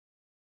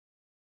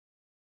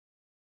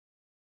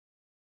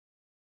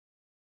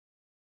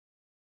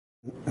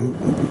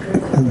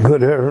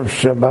Good Erev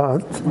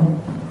Shabbat.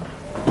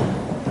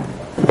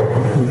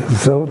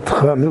 Zot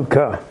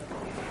Chanukah.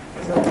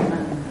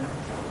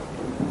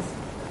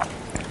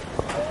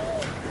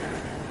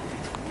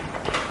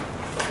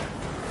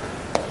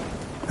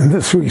 In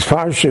this week's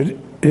Parshat,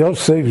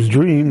 Yosef's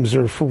dreams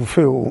are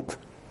fulfilled.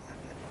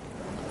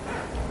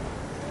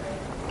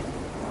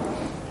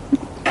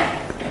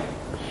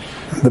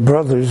 The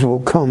brothers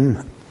will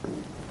come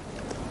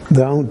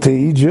down to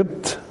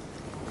Egypt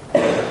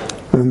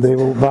and they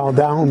will bow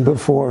down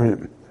before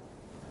him.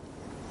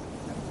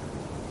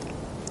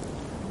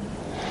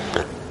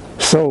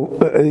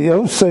 So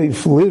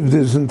Yosef lived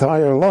his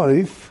entire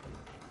life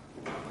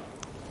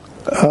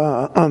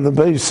on the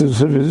basis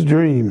of his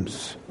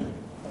dreams,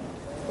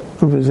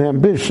 of his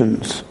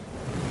ambitions,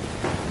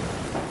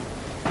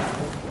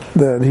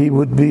 that he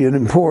would be an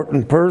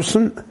important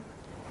person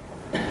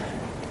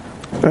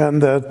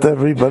and that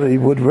everybody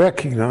would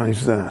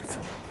recognize that.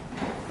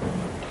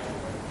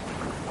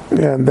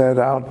 And that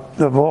out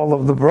of all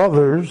of the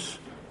brothers,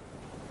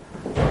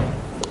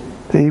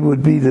 he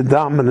would be the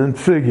dominant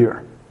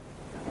figure.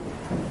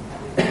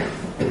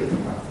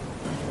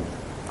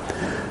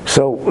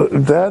 So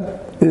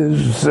that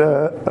is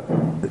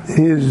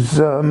his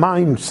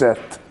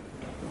mindset.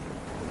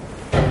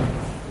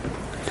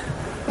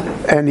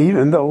 And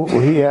even though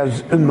he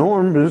has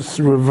enormous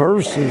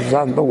reverses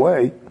on the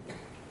way,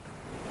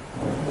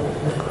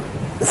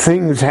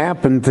 things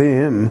happen to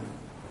him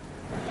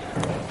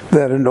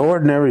that an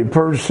ordinary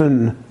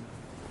person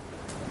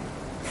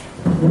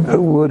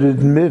would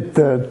admit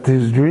that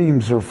his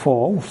dreams are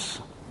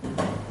false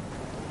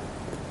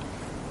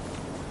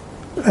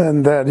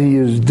and that he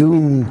is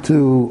doomed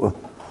to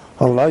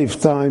a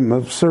lifetime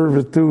of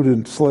servitude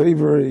and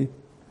slavery,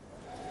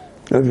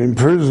 of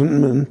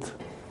imprisonment.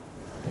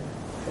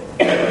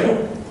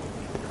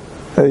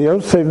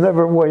 Yosef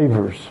never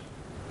wavers.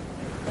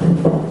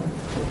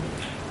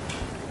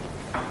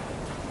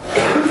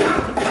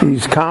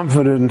 He's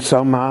confident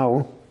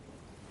somehow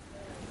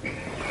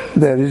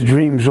that his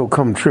dreams will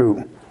come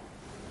true.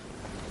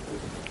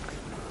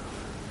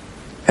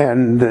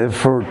 And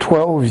for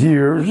 12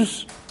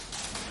 years,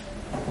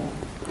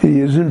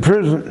 he is in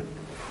prison.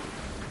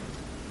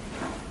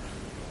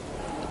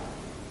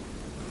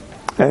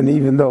 And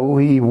even though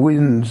he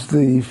wins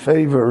the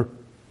favor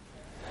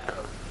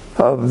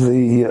of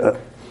the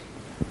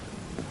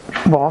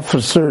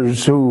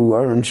officers who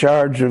are in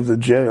charge of the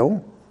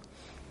jail,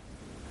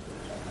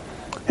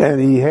 and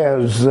he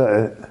has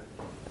a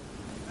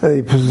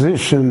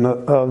position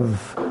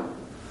of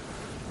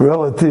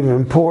relative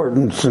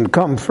importance and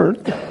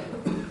comfort,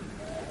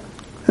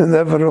 and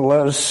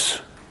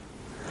nevertheless,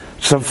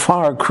 it's a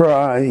far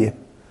cry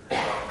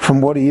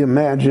from what he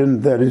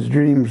imagined that his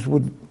dreams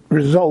would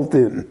result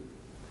in.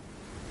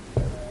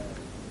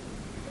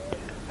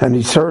 And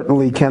he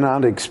certainly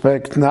cannot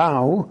expect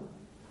now,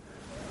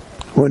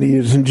 when he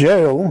is in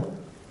jail,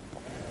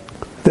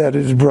 that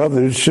his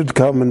brothers should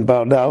come and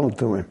bow down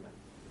to him.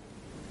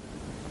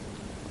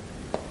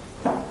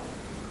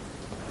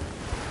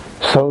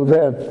 So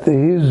that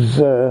his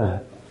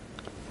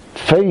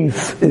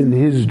faith in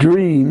his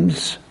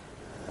dreams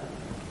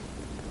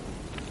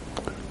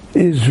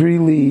is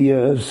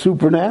really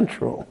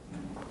supernatural.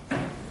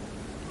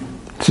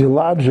 It's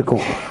illogical.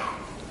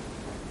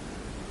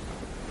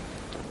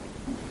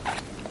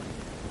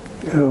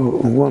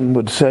 One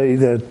would say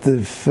that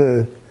if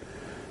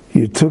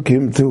you took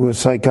him to a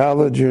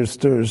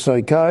psychologist or a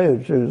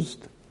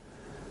psychiatrist,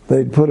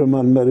 they'd put him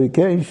on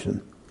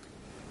medication.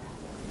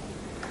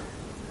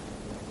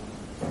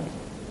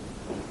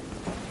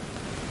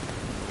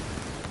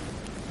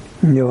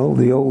 You know,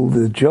 the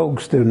old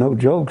jokes, there are no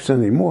jokes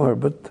anymore,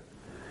 but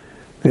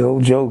the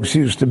old jokes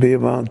used to be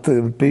about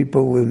the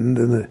people in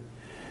the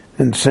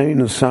insane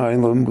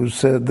asylum who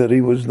said that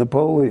he was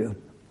Napoleon.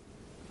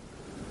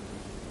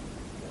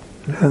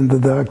 And the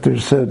doctor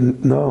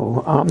said,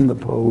 no, I'm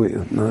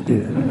Napoleon, not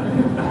you.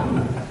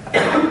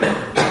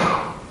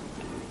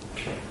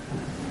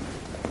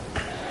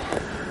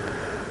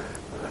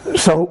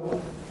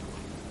 So,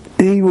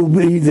 he will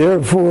be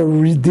therefore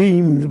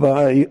redeemed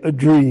by a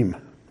dream.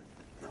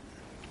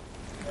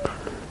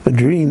 A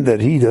dream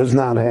that he does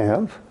not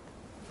have,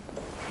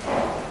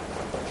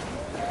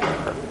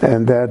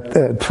 and that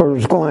at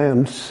first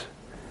glance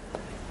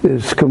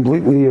is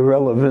completely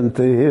irrelevant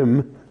to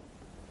him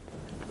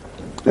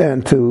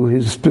and to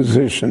his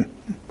position.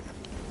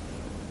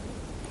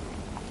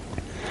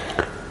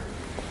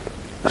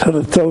 So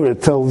the Torah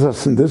tells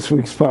us in this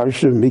week's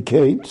Parshat,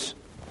 Miketz,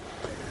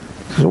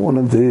 this is one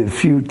of the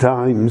few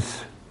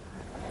times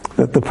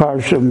that the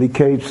Parshat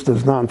Miketz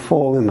does not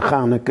fall in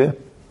Hanukkah.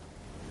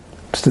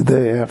 It's the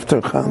day after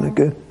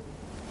Hanukkah.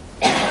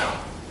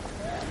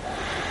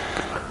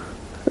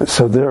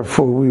 So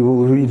therefore we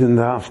will read in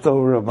the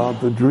Haftorah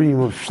about the dream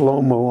of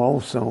Shlomo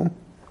also.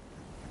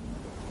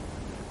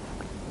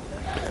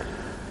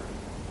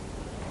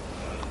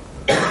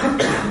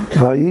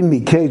 Vayi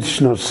Miketz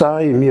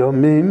shnosayim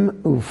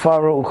yomim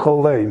ufaro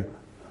cholem.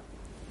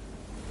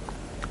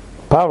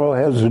 Paro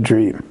has a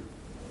dream.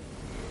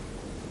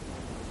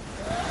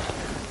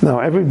 Now,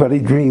 everybody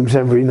dreams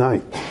every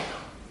night.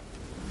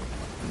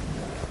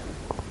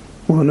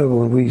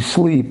 Whenever we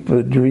sleep,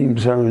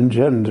 dreams are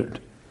engendered.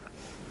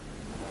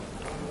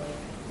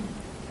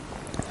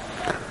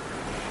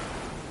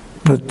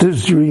 But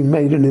this dream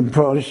made an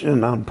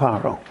impression on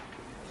Paro.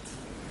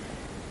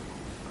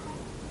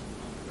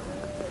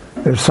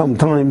 There's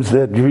sometimes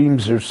that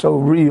dreams are so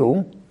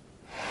real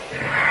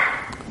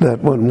that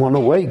when one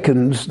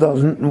awakens,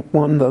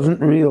 one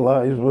doesn't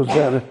realize, was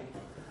that a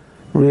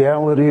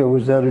reality or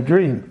was that a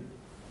dream?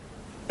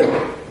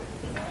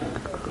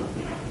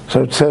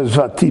 So it says,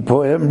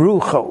 Vatipoem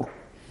Rucho.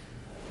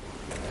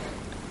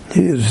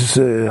 His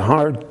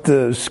heart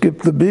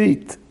skipped the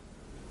beat.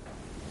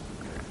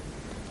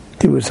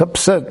 He was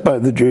upset by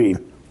the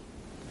dream.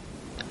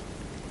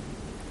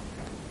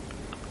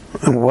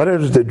 And what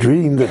is the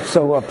dream that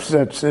so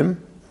upsets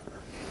him?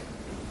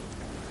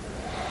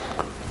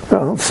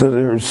 Well, so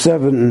there are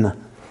 7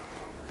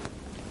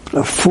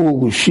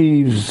 full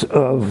sheaves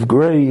of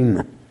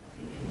grain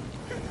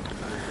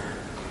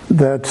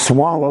that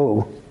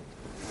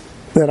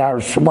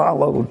are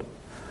swallowed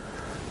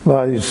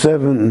by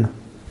 7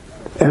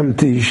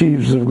 empty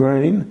sheaves of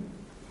grain.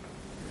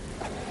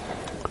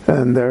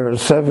 And there are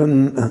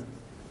 7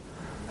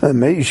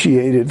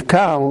 emaciated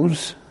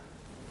cows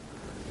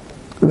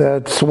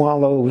that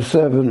swallow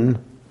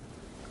 7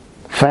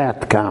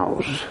 fat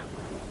cows.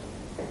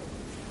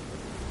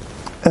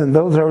 And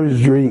those are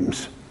his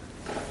dreams.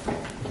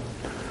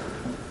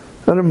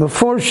 And the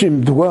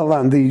Meforshim dwell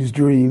on these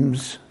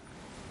dreams.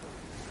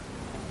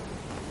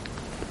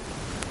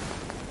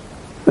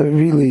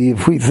 Really,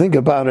 if we think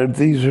about it,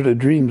 these are the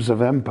dreams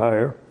of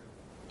empire.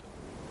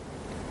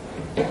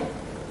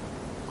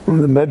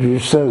 When the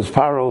Medrash says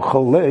Paro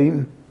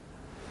Cholem,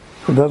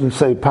 it doesn't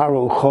say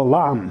Paro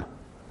Cholam.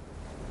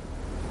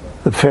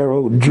 The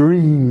Pharaoh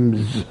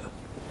dreams.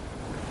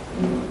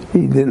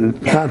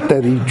 Not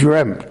that he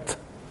dreamt.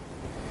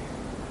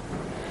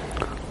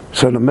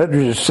 So the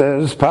Medrash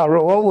says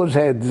Paro always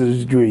had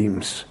his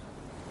dreams.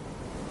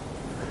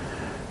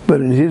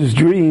 But in his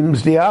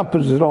dreams, the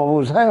opposite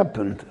always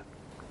happened.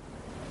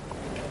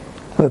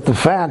 That the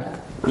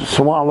fat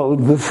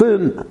swallowed the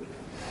thin.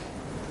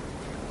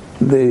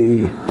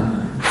 The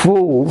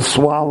full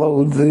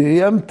swallowed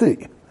the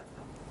empty.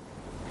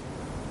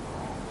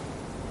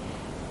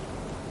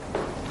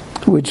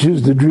 Which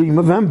is the dream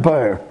of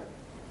empire.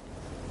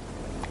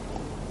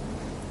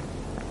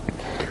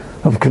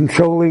 Of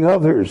controlling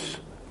others.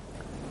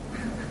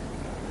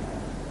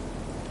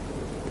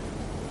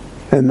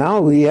 And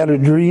now he had a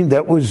dream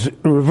that was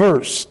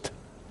reversed.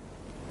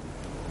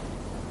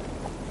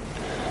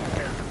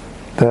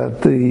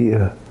 That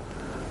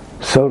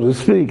so to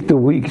speak, the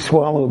weak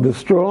swallowed the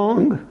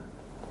strong.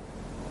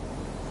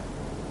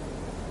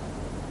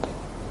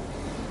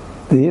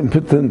 The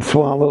impotent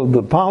swallowed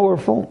the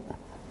powerful.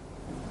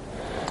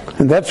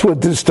 And that's what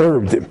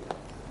disturbed him.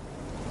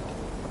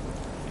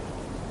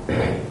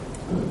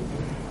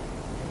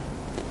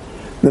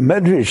 The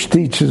Medrash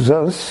teaches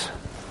us,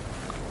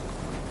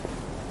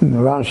 and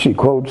Rashi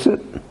quotes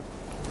it,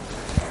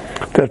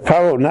 that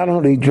Paro not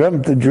only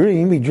dreamt the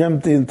dream, he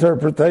dreamt the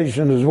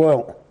interpretation as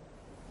well.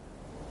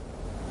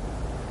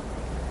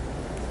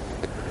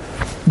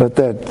 But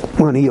that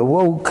when he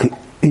awoke,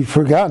 he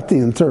forgot the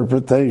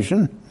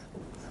interpretation.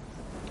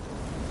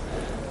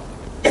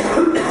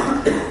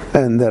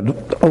 And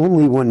that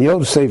only when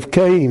Yosef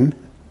came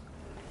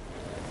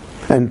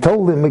and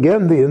told him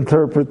again the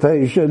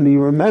interpretation, he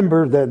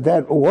remembered that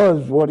that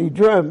was what he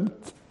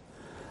dreamt.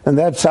 And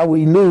that's how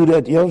he knew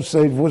that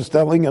Yosef was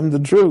telling him the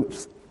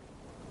truth.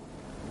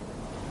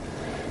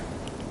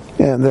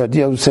 And that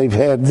Yosef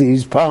had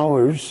these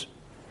powers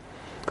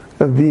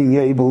of being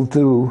able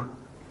to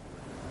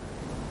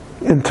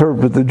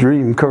interpret the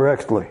dream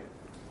correctly.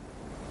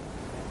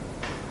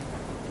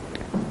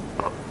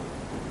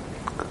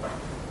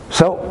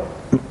 So,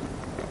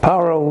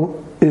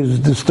 Paro is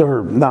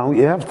disturbed. Now,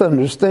 you have to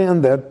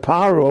understand that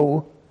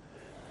Paro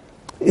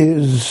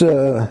is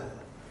the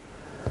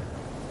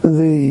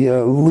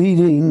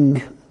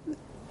leading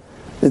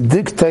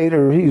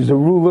dictator. He's the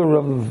ruler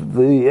of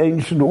the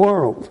ancient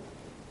world.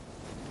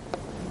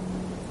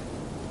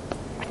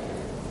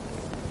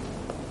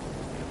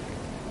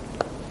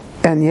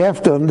 And you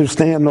have to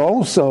understand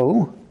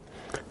also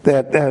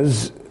that,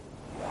 as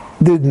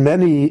did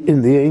many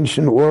in the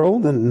ancient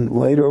world and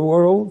later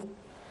world,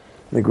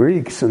 the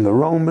Greeks and the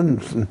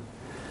Romans, and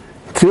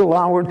till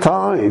our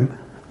time,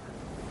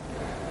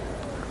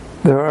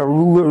 there are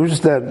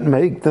rulers that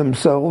make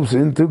themselves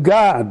into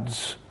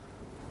gods.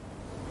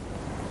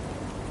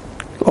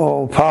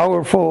 All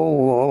powerful,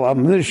 all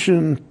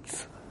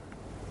omniscient.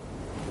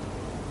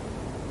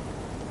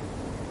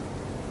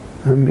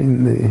 I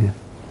mean,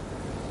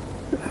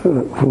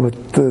 what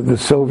the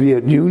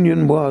Soviet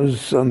Union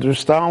was under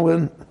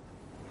Stalin,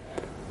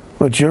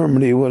 what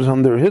Germany was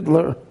under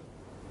Hitler.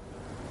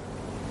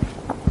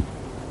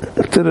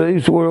 In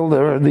today's world,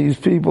 there are these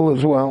people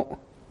as well.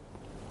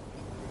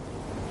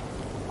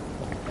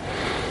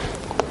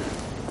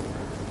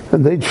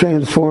 And they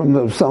transform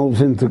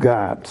themselves into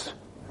gods.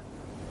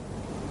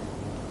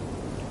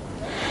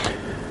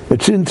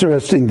 It's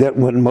interesting that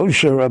when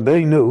Moshe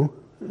Rabbeinu,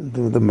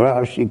 the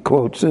Rashi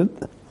quotes it,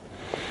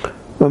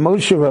 when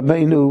Moshe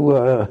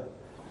Rabbeinu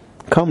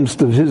comes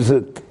to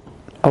visit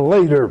a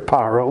later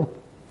Paro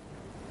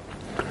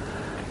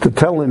to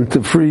tell him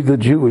to free the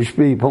Jewish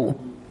people,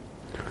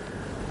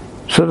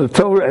 so the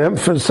Torah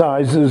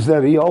emphasizes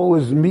that he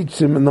always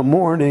meets him in the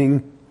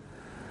morning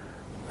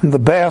in the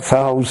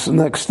bathhouse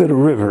next to the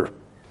river.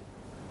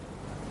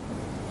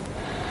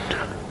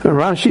 And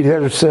Rashi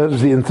there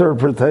says the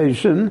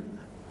interpretation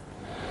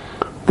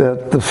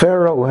that the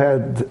Pharaoh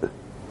had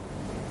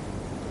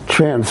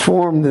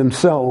transformed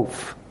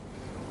himself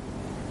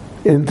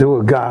into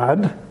a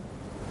god,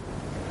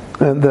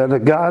 and that a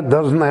god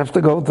doesn't have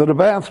to go to the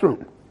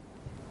bathroom.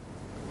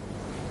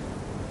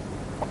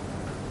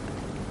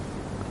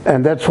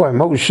 And that's why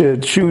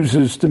Moshe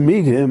chooses to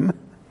meet him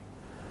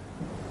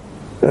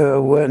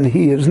when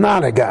he is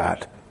not a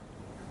god.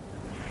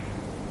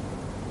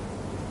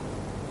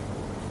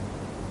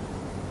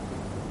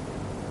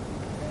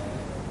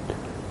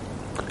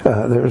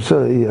 There's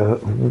a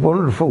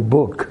wonderful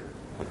book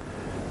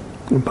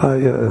by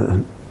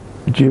a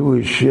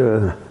Jewish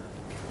German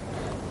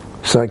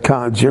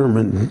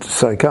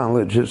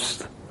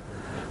psychologist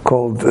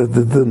called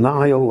The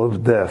Denial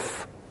of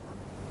Death,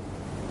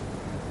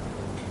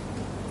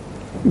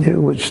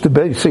 which the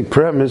basic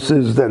premise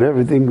is that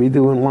everything we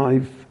do in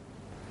life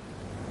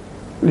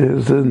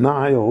is a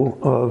denial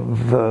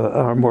of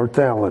our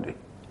mortality.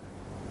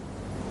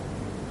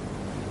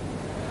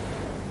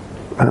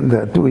 And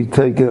that we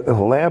take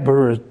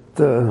elaborate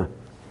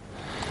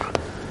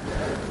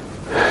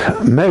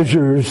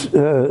measures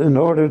in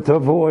order to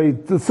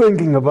avoid the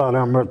thinking about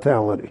our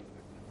mortality.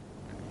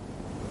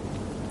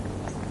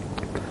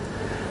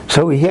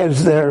 So he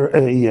has there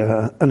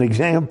an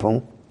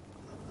example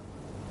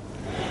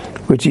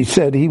which he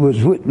said he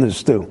was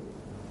witness to,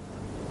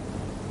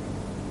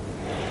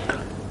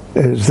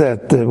 is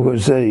that there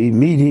was a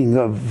meeting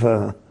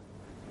of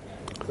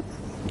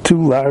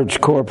two large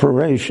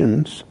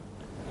corporations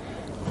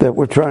that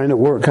were trying to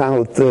work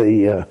out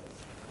the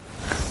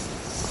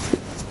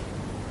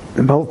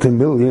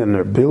multi-million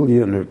or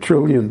billion or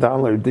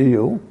trillion-dollar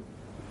deal.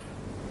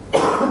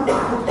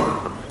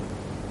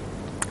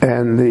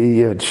 And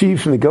the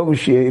chief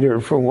negotiator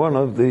for one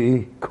of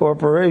the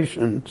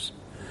corporations,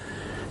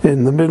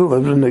 in the middle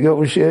of the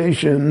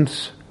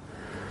negotiations,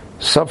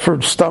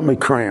 suffered stomach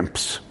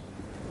cramps.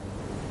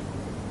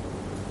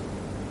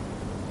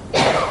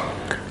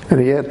 And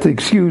he had to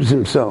excuse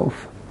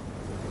himself.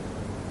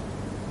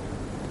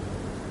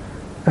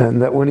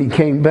 And that when he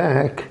came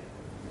back,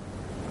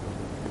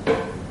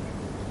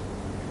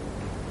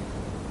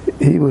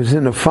 he was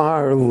in a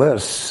far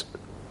less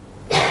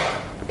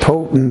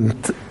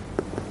potent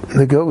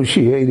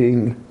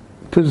negotiating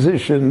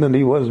position than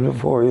he was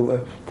before he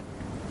left.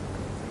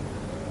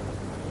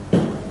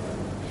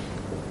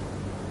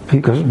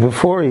 Because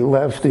before he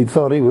left, he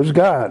thought he was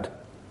God,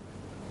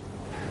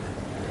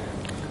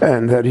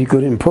 and that he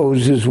could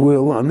impose his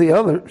will on the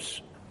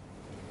others.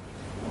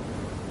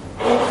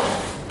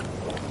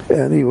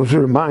 And he was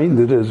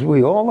reminded, as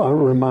we all are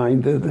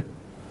reminded,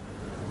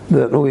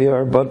 that we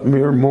are but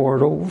mere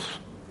mortals,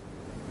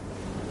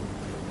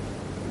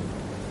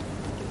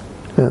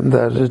 and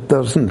that it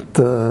doesn't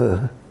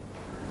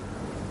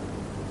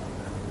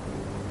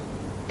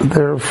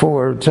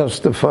therefore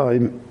justify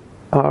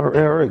our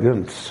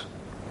arrogance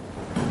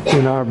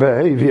in our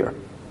behavior.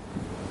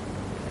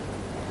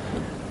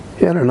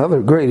 And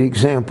another great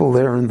example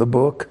there in the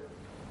book.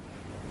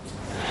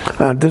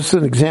 This is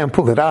an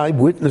example that I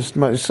witnessed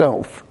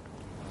myself.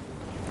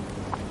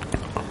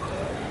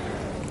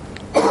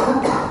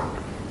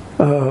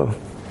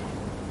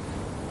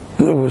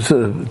 There was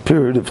a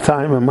period of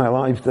time in my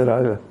life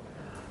that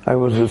I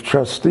was a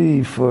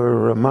trustee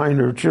for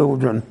minor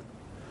children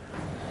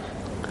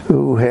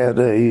who had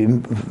a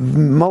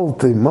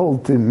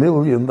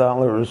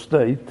multi-million-dollar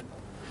estate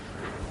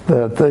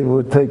that they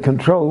would take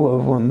control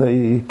of when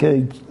they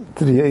came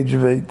to the age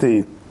of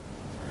 18.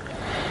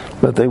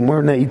 But they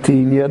weren't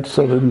 18 yet,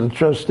 so then the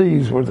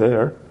trustees were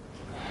there.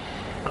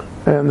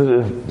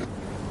 And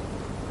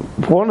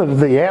one of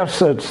the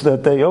assets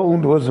that they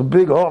owned was a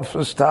big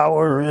office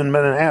tower in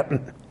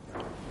Manhattan.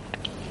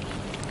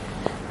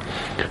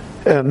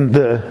 And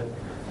the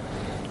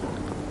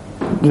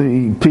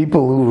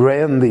people who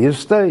ran the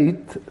estate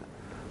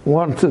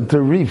wanted to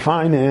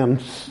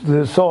refinance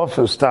this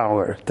office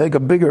tower, take a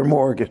bigger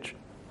mortgage.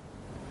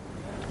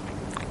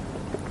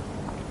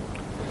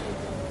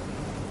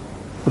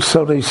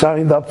 So they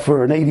signed up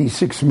for an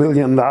 $86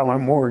 million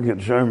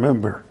mortgage, I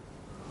remember.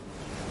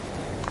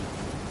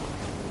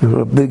 There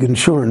was a big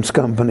insurance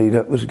company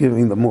that was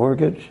giving the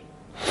mortgage.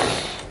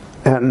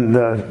 And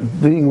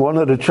being one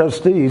of the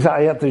trustees,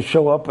 I had to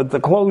show up at the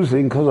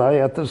closing because I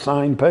had to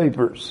sign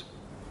papers.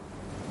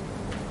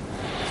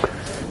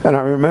 And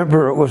I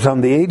remember it was on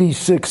the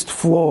 86th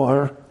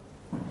floor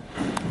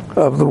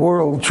of the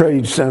World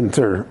Trade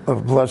Center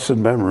of blessed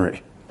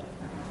memory.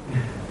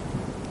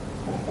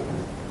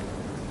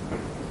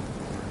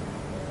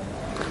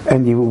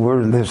 And you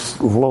were in this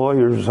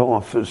lawyer's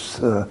office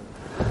on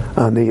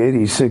on the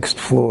 86th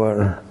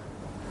floor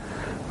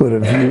with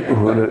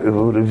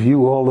a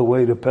view all the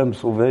way to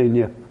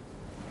Pennsylvania.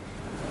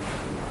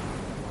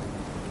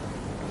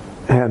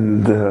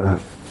 And the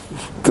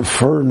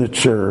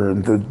furniture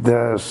and the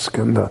desk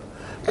and the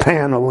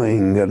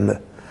paneling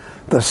and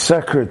the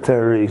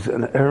secretaries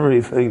and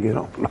everything, He's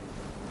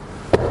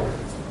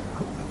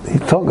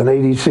talking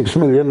 $86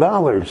 million.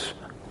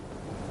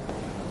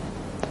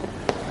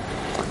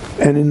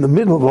 And in the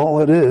middle of all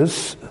of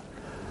this,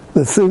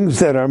 the things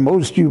that are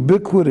most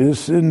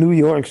ubiquitous in New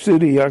York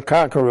City are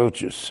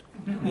cockroaches.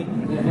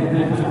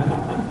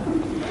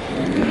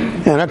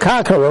 And a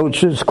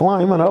cockroach is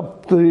climbing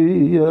up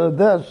the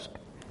desk.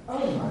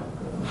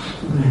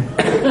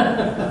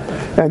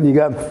 And you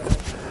got,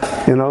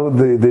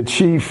 the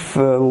chief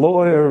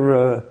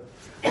lawyer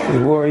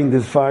is wearing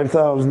this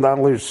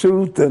 $5,000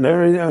 suit and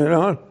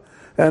everything,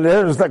 and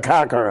there's the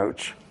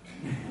cockroach.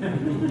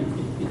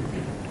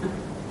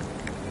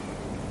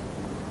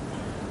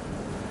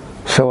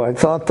 So I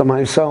thought to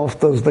myself,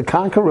 does the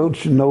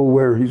cockroach know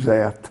where he's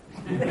at?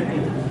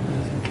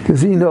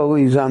 Does he know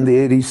he's on the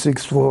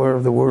 86th floor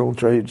of the World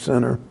Trade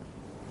Center?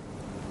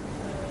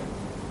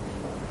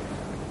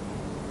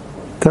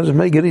 Does it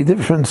make any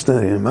difference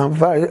to him?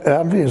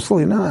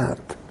 Obviously not.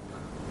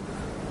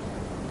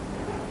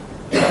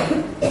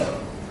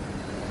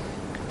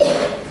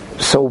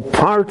 So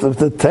part of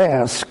the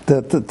task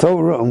that the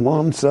Torah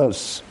wants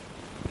us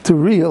to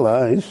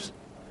realize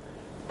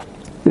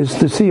is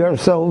to see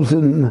ourselves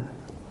in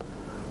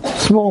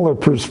smaller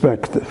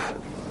perspective.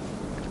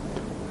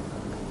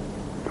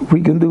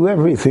 We can do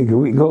everything.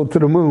 We can go to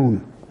the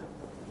moon.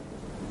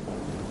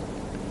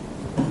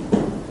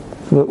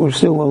 But we're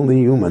still only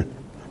human.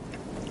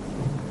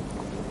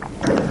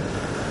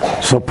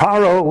 So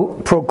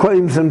Paro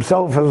proclaims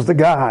himself as the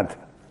God.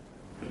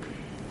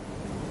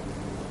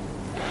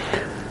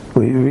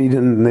 We read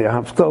in the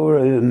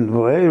Haftorah in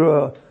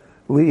Voera,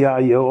 Li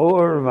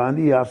Yaor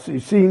Vani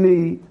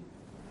Asisini.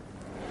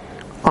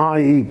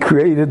 I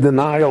created the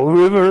Nile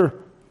River.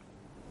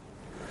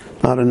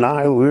 Now the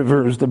Nile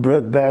River is the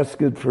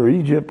breadbasket for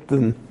Egypt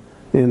and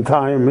the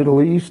entire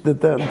Middle East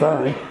at that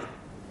time.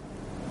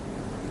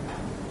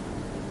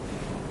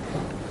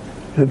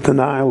 If the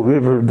Nile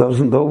River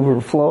doesn't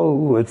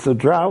overflow, it's a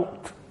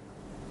drought.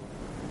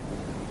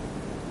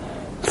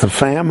 It's a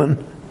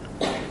famine.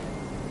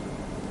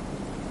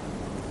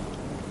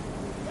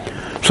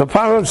 So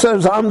Paro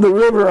says, I'm the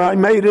river, I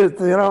made it,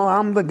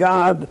 I'm the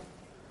God.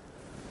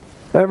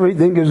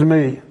 Everything is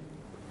me.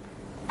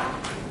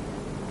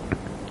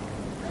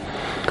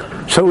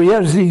 So he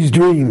has these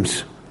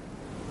dreams.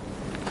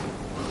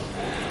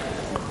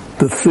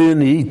 The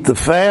thin eat the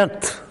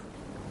fat.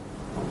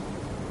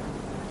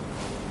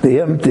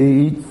 The empty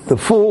eat the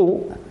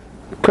full.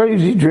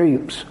 Crazy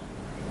dreams.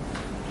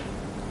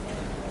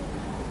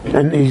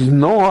 And he's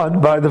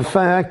gnawed by the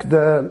fact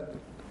that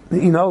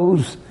he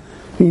knows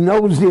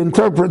the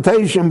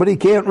interpretation, but he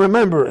can't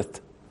remember it.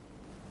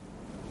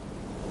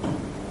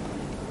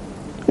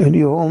 And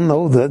you all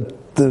know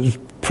that there's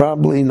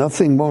probably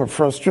nothing more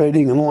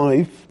frustrating in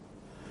life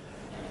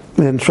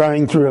than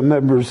trying to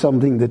remember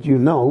something that you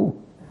know,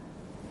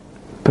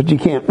 but you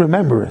can't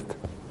remember it.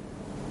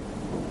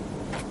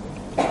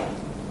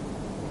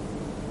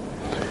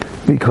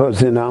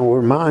 Because in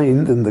our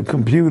mind, in the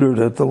computer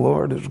that the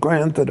Lord has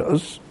granted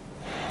us,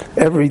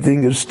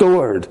 everything is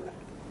stored.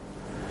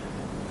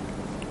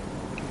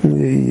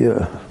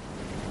 The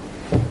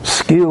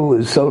skill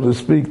is, so to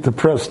speak, to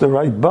press the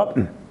right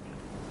button.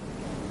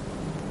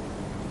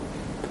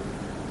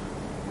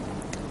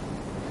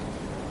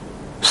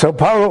 So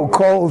Paro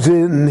calls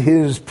in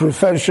his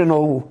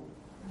professional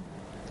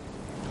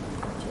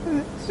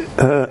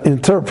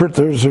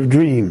interpreters of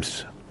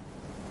dreams.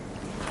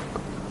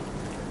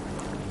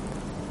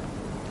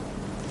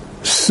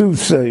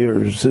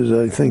 Soothsayers is,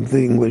 I think,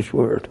 the English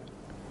word.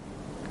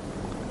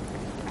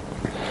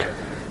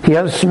 He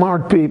has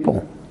smart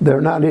people. They're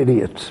not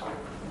idiots.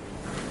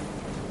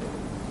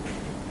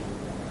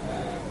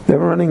 They're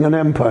running an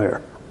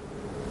empire.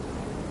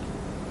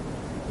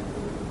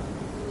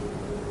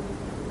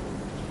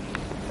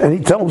 And he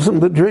tells them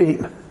the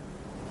dream.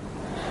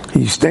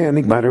 He's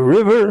standing by the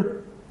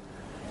river.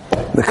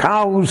 The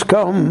cows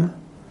come,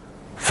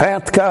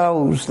 fat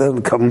cows,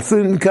 then come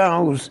thin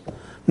cows.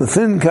 The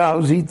thin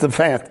cows eat the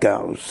fat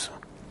cows.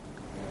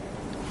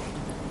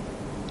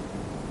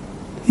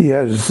 He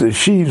has the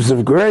sheaves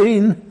of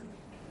grain.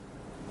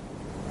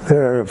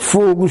 There are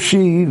full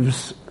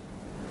sheaves,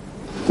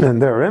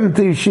 and there are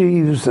empty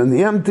sheaves, and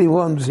the empty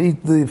ones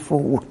eat the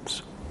full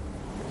ones.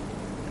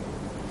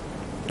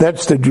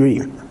 That's the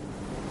dream.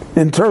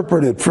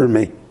 Interpret it for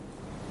me.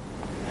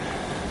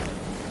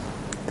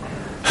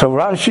 So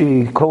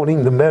Rashi,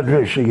 quoting the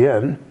Medrash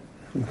again,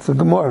 it's a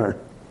Gemara.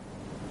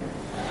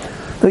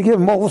 They give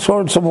him all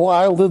sorts of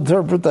wild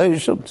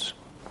interpretations.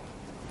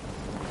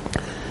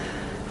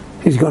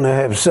 He's going to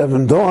have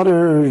 7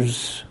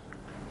 daughters,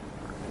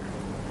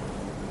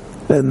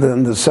 and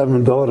then the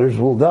 7 daughters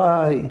will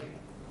die.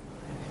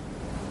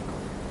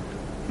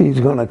 He's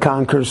going to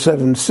conquer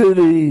 7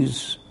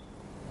 cities.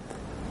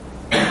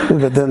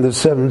 But then the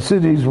 7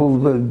 cities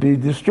will be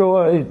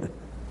destroyed.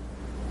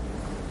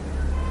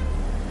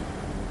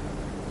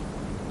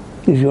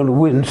 He's going to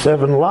win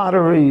 7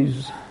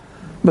 lotteries,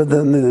 but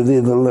then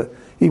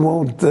he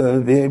won't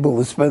be able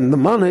to spend the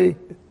money.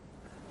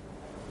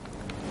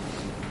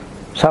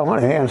 So I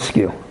want to ask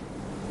you,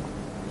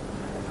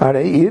 are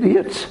they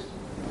idiots?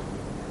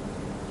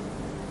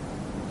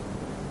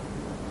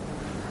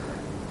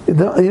 You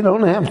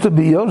don't have to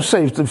be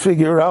Yosef to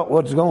figure out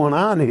what's going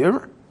on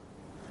here.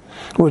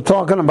 We're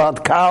talking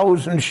about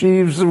cows and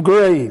sheaves of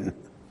grain.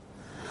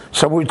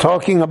 So we're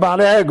talking about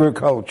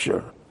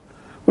agriculture.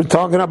 We're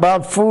talking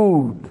about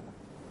food.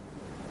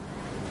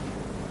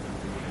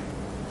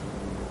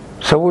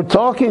 So we're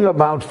talking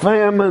about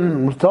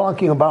famine. We're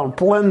talking about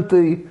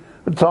plenty.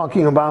 We're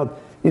talking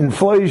about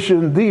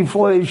inflation,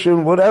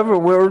 deflation, whatever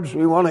words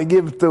we want to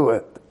give to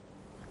it.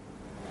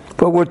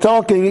 But we're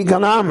talking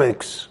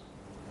economics.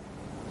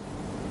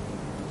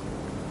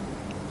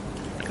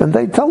 And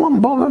they tell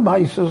him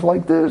Bavamaises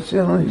like this,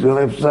 he's going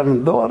to have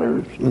 7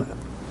 daughters,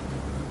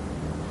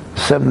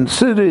 7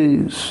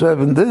 cities,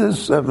 7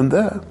 this, 7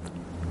 that.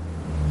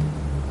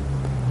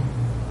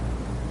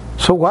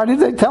 So why did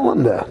they tell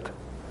him that?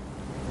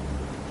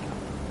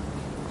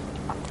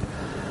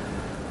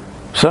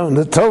 So in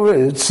the Torah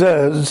it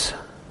says,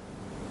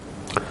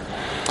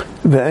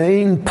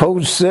 Wein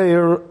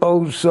poser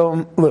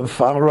osom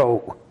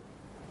lefaro.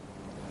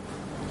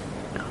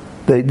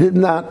 They did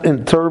not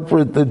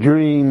interpret the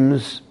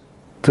dreams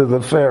to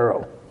the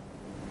Pharaoh.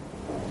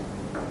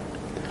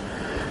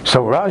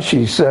 So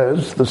Rashi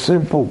says the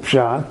simple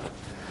pshat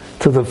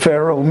to the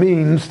Pharaoh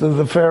means to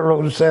the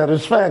Pharaoh's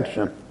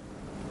satisfaction.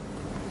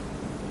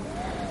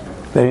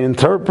 They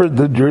interpret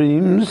the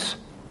dreams,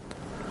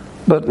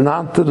 but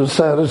not to the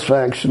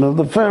satisfaction of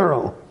the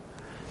Pharaoh,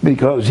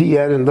 because he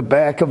had in the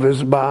back of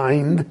his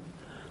mind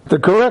the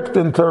correct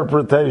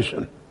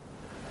interpretation,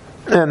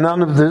 and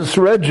none of this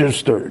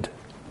registered.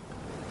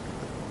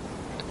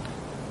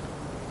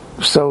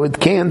 So it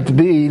can't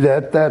be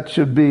that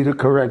should be the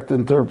correct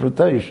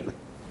interpretation.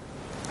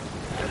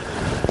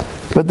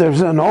 But there's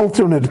an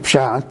alternate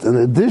pshat, an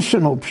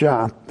additional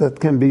pshat that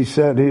can be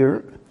said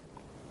here,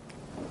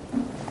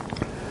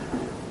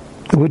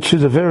 which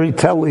is a very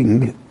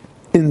telling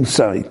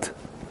insight.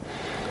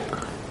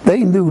 They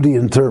knew the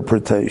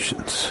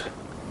interpretations.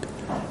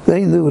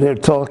 They knew they're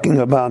talking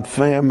about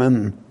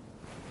famine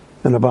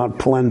and about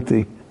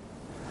plenty.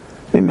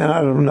 They may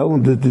not have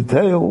known the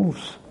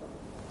details,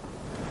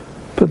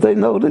 but they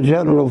know the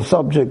general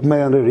subject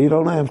matter. You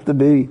don't have to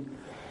be,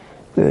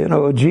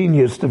 a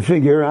genius to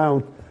figure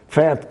out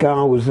fat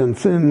cows and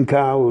thin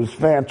cows,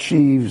 fat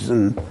sheaves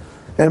and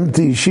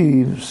empty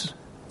sheaves.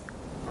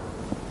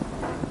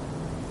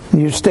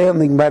 You're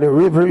standing by the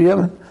river,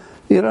 you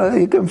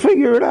can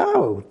figure it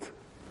out.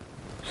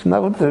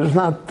 There's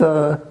not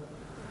a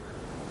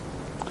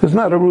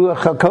Ruach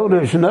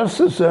HaKodesh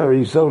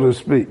necessary, so to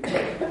speak.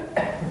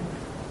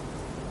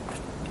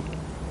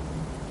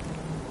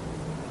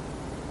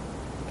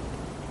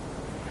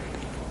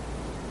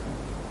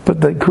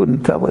 But they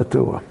couldn't tell it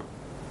to him,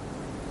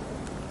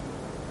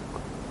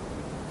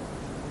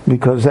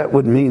 because that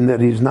would mean that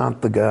he's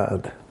not the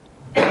God.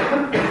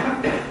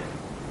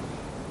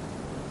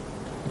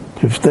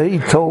 If they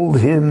told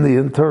him the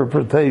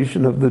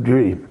interpretation of the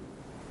dream,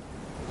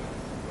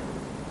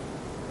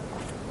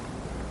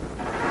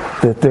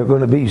 that there are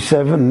going to be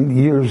 7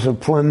 years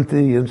of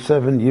plenty and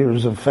 7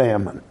 years of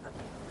famine,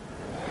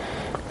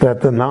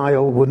 that the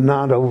Nile would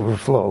not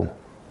overflow,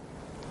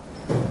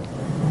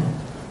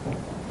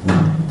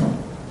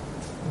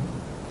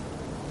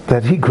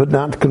 that he could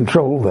not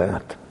control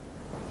that.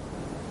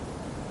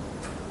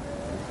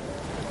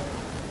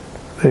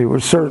 They were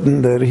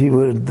certain that he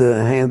would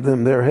hand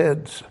them their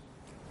heads.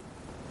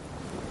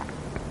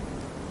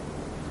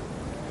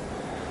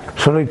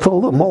 So they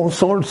told them all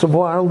sorts of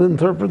wild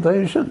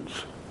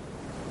interpretations.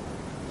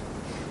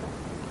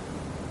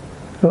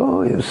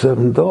 Oh, he has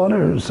 7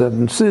 daughters,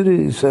 7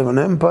 cities, 7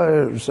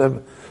 empires,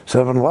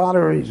 7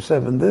 lotteries,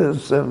 7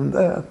 this, 7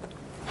 that.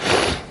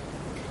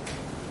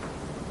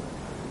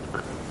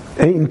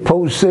 Ein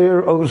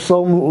poser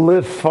osom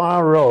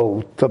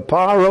lefaro. To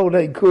Paro,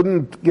 they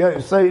couldn't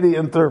say the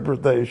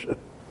interpretation.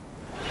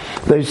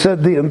 They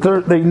said they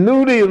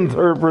knew the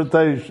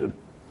interpretation.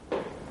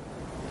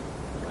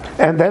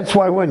 And that's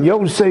why when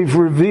Yosef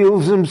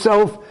reveals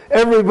himself,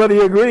 everybody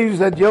agrees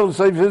that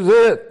Yosef is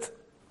it.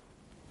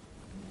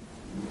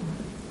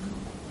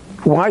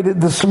 Why did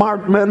the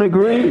smart men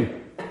agree?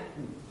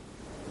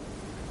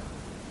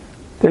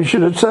 They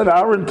should have said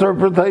our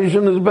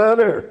interpretation is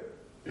better.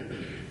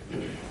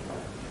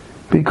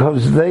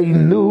 Because they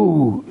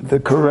knew the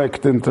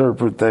correct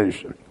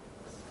interpretation.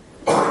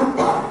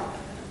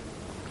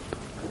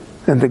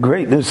 And the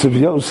greatness of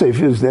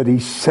Yosef is that he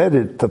said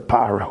it to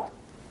Paro.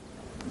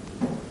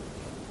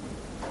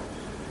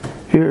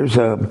 Here's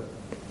a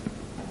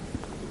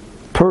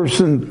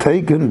person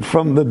taken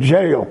from the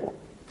jail,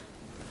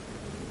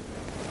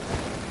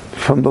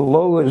 from the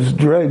lowest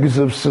dregs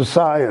of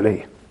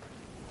society,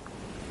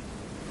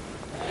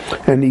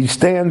 and he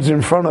stands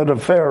in front of the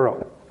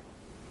Pharaoh.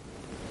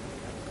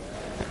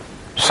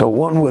 So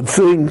one would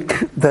think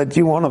that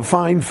you want to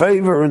find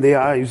favor in the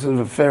eyes of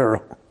the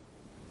Pharaoh.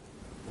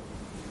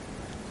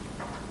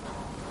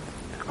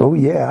 Oh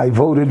yeah, I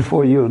voted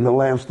for you in the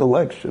last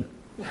election.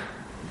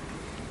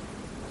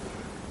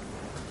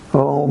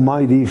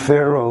 Almighty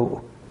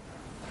Pharaoh.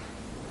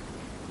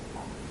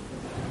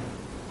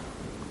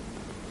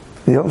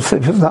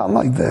 Yosef is not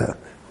like that.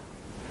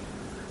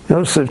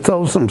 Yosef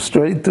tells him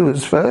straight to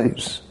his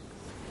face,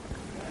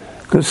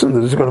 listen,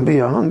 there's going to be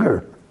a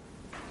hunger.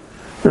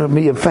 There'll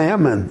be a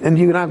famine, and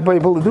you're not going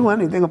to be able to do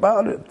anything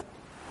about it.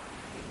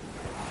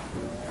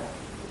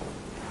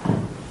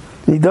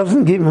 He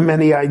doesn't give him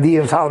any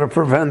ideas how to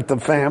prevent the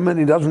famine.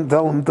 He doesn't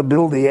tell him to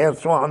build the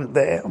Aswan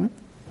Dam.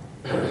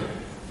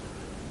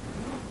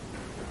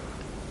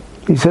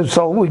 He says,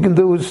 all we can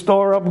do is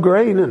store up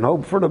grain and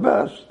hope for the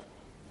best.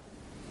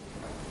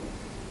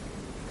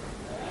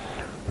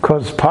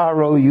 Because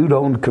Paro, you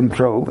don't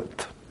control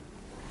it.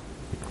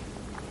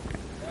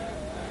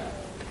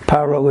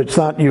 Paro, it's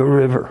not your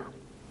river.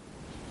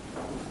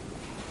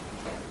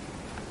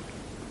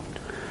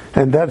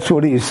 And that's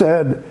what he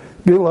said,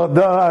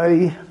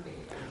 Biladai,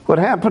 what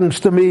happens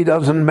to me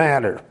doesn't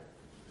matter.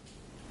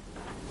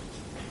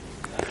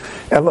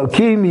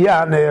 Elokim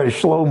Yaneh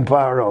Shlom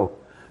Paro.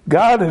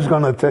 God is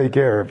going to take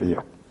care of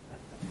you.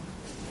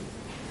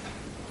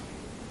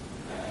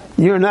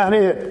 You're not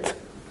it.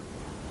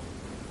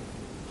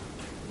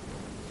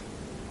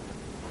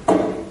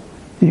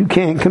 You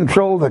can't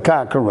control the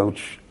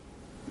cockroach.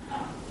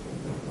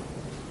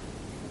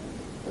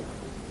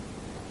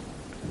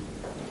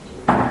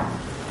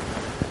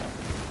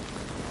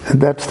 And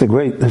that's the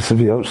greatness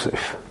of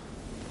Yosef.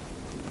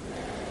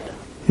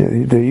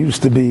 There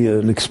used to be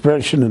an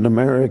expression in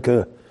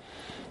America,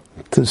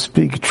 to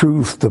speak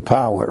truth to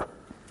power.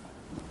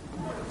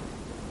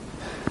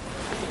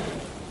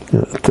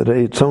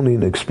 Today it's only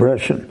an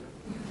expression.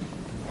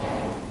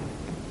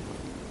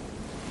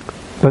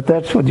 But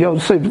that's what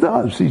Yosef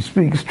does. He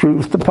speaks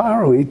truth to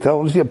Paro. He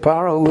tells you,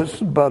 Paro,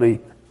 listen,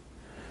 buddy.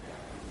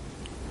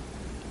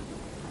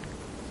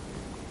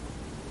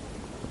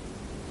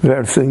 There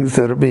are things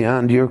that are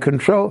beyond your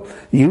control.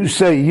 You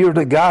say you're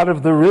the God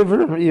of the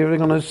river, you're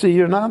going to see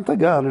you're not the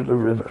God of the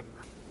river.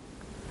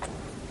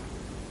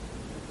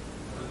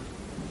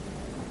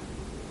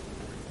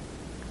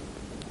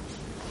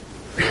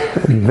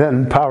 And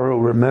then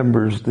Paro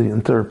remembers the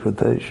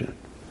interpretation.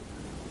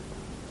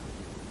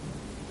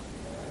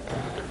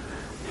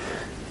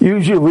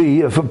 Usually,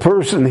 if a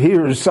person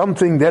hears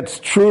something that's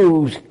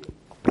true,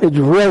 it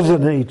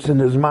resonates in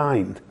his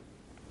mind.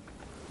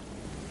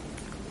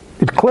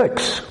 It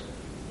clicks.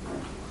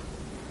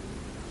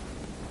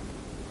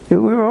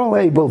 We're all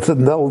able to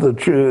know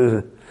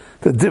the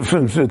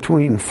difference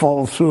between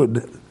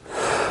falsehood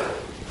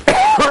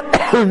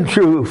and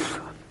truth.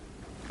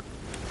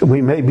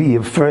 We may be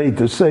afraid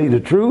to say the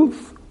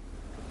truth,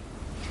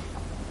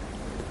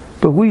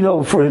 but we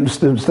know, for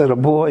instance, that a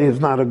boy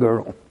is not a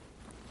girl.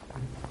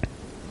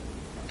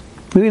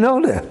 We know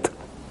that.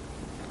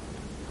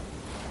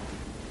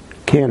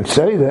 Can't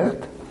say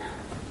that.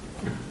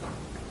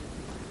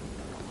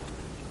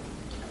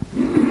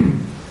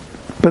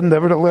 But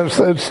nevertheless,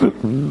 that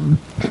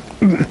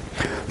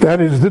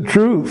is the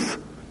truth.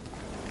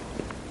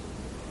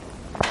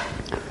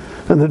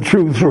 And the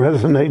truth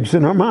resonates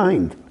in our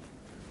mind.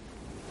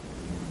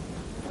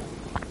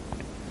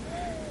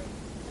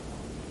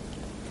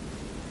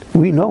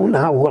 We know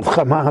now what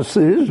Hamas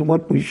is,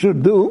 what we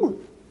should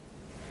do.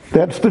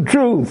 That's the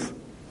truth.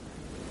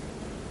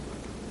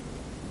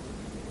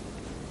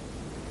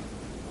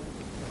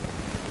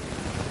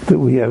 Do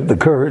we have the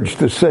courage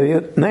to say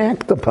it and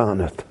act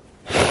upon it?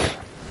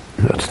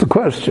 That's the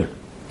question.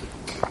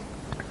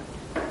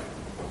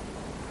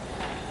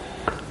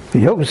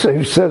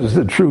 Yosef says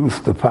the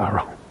truth to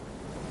Paro.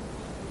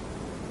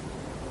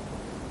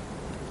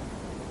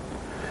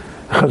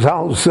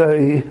 Chazal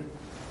say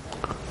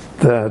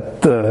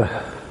that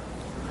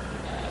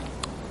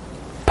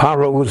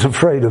Paro was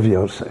afraid of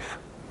Yosef.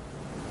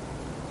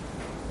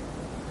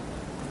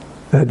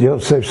 That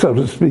Yosef, so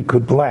to speak,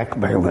 could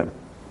blackmail him.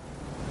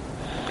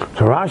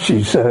 So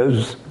Rashi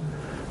says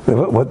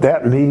that what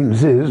that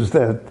means is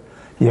that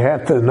you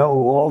have to know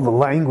all the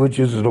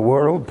languages of the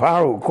world.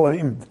 Paro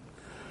claimed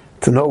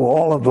to know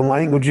all of the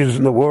languages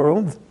in the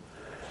world,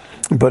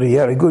 but he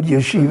had a good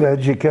yeshiva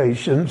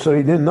education, so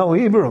he didn't know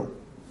Hebrew.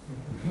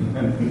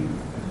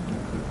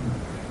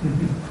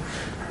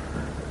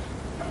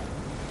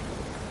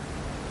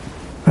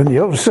 And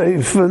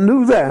Yosef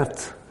knew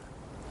that,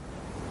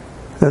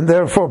 and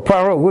therefore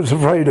Paro was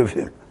afraid of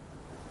him.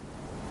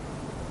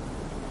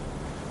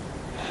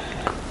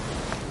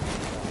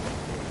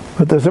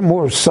 But there's a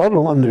more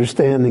subtle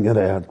understanding of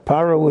that.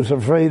 Paro was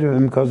afraid of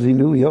him because he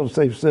knew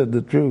Yosef said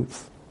the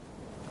truth.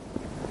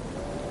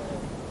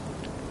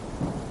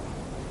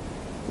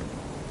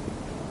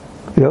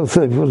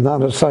 Yosef was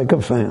not a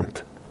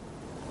sycophant.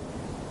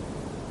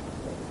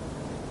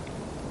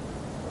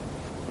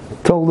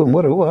 Told him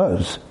what it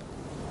was.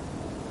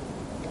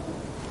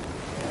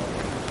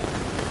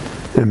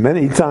 And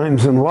many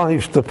times in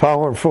life, the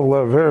powerful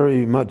are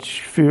very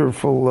much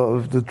fearful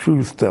of the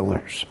truth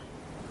tellers.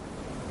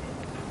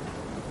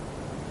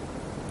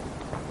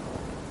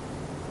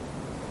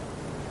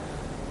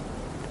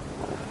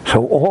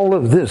 So all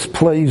of this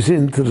plays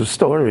into the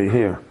story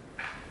here.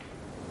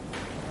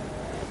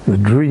 The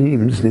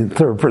dreams, the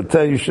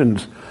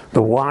interpretations,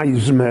 the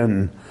wise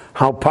men,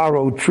 how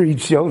Paro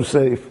treats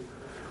Yosef.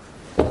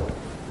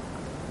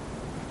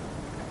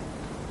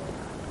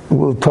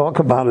 We'll talk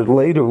about it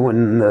later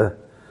when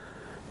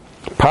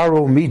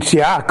Paro meets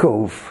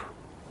Yaakov.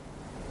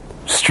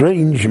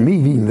 Strange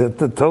meeting that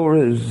the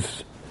Torah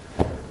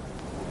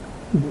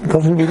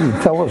doesn't really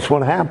tell us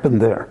what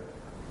happened there.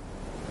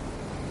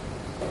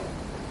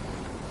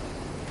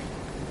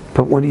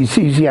 But when he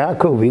sees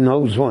Yaakov, he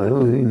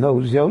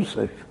knows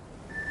Yosef.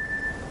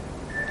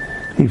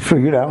 He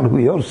figured out who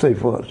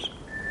Yosef was.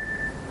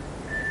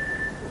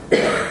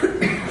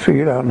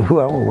 Figured out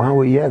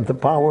how he had the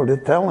power to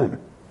tell him.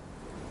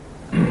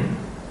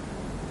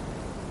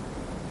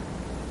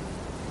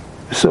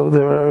 So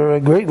there are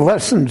great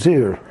lessons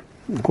here.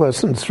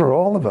 Lessons for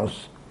all of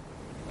us.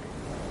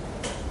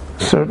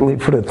 Certainly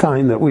for the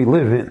time that we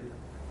live in.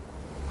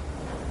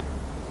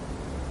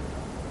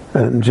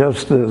 And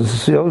just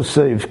as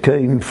Yosef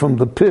came from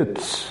the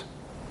pits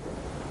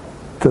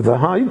to the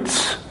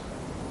heights,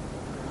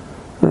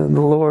 and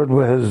the Lord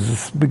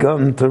has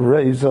begun to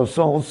raise us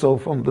also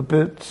from the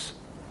pits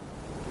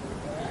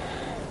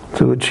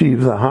to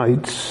achieve the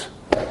heights,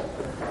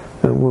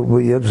 and we'll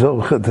be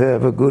Zocha to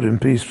have a good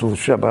and peaceful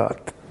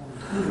Shabbat.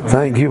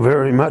 Thank you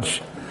very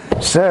much.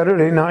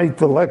 Saturday night,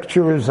 the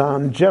lecture is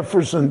on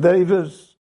Jefferson Davis.